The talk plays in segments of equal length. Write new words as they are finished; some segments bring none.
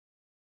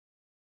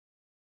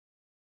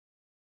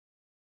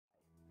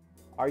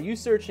Are you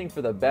searching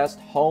for the best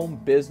home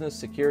business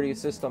security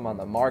system on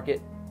the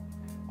market?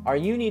 Are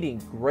you needing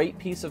great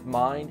peace of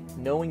mind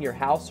knowing your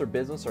house or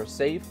business are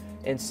safe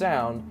and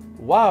sound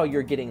while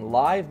you're getting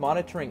live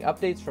monitoring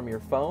updates from your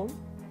phone?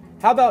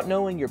 How about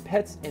knowing your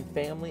pets and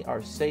family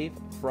are safe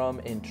from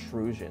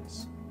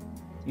intrusions?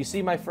 You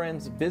see, my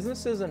friends,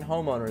 businesses and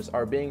homeowners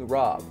are being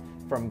robbed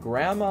from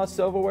grandma's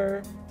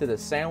silverware to the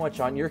sandwich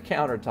on your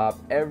countertop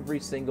every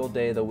single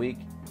day of the week.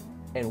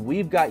 And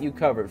we've got you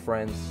covered,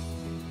 friends.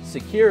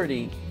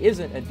 Security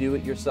isn't a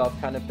do-it-yourself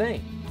kind of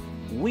thing.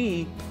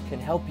 We can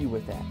help you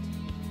with that.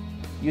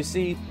 You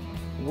see,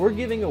 we're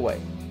giving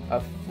away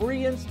a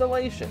free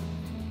installation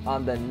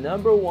on the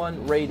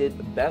 #1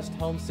 rated best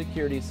home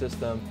security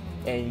system,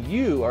 and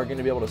you are going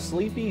to be able to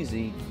sleep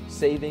easy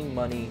saving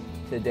money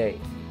today.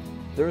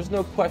 There's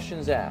no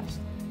questions asked.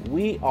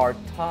 We are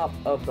top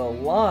of the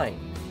line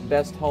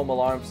best home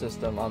alarm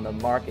system on the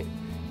market,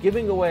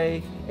 giving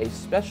away a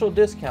special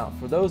discount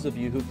for those of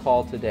you who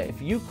call today.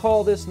 If you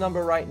call this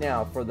number right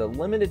now for the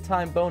limited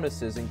time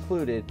bonuses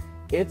included,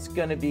 it's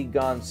going to be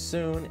gone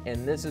soon,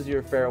 and this is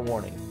your fair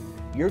warning.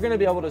 You're going to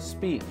be able to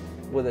speak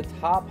with a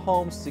top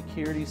home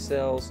security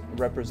sales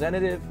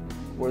representative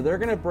where they're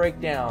going to break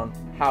down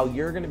how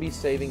you're going to be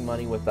saving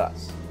money with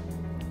us.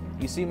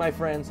 You see, my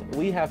friends,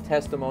 we have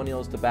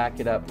testimonials to back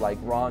it up, like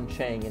Ron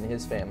Chang and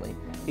his family.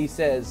 He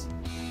says,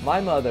 "My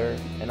mother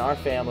and our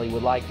family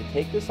would like to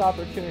take this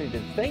opportunity to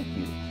thank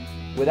you.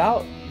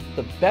 Without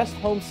the best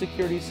home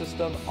security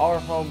system, our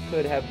home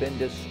could have been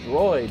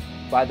destroyed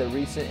by the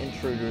recent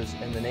intruders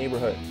in the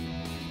neighborhood."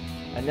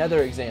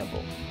 Another example,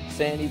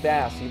 Sandy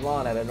Bass,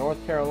 Elon out of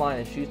North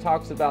Carolina, she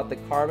talks about the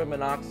carbon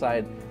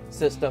monoxide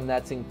system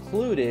that's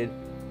included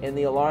in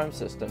the alarm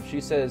system.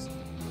 She says,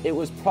 "It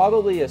was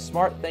probably a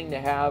smart thing to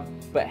have,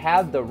 but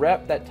had the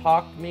rep that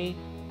talked to me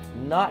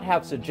not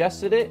have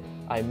suggested it,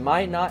 I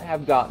might not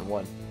have gotten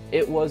one.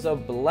 It was a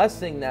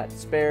blessing that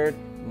spared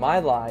my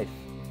life.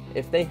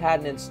 If they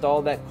hadn't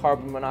installed that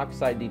carbon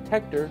monoxide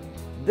detector,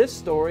 this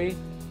story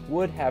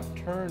would have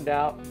turned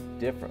out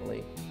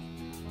differently."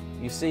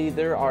 You see,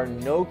 there are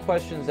no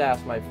questions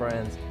asked, my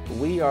friends.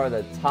 We are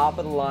the top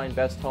of the line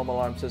best home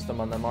alarm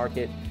system on the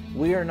market.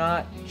 We are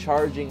not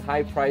charging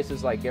high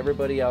prices like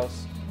everybody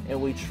else,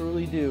 and we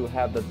truly do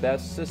have the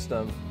best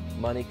system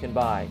money can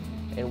buy.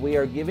 And we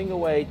are giving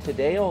away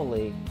today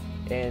only,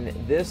 and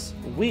this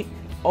week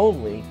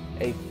only,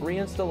 a free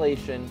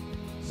installation.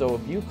 So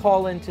if you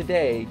call in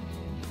today,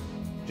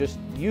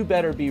 you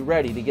better be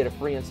ready to get a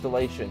free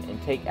installation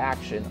and take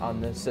action on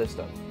this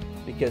system,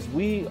 because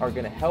we are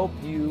going to help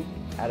you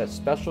at a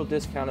special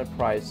discounted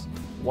price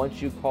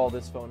once you call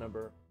this phone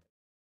number.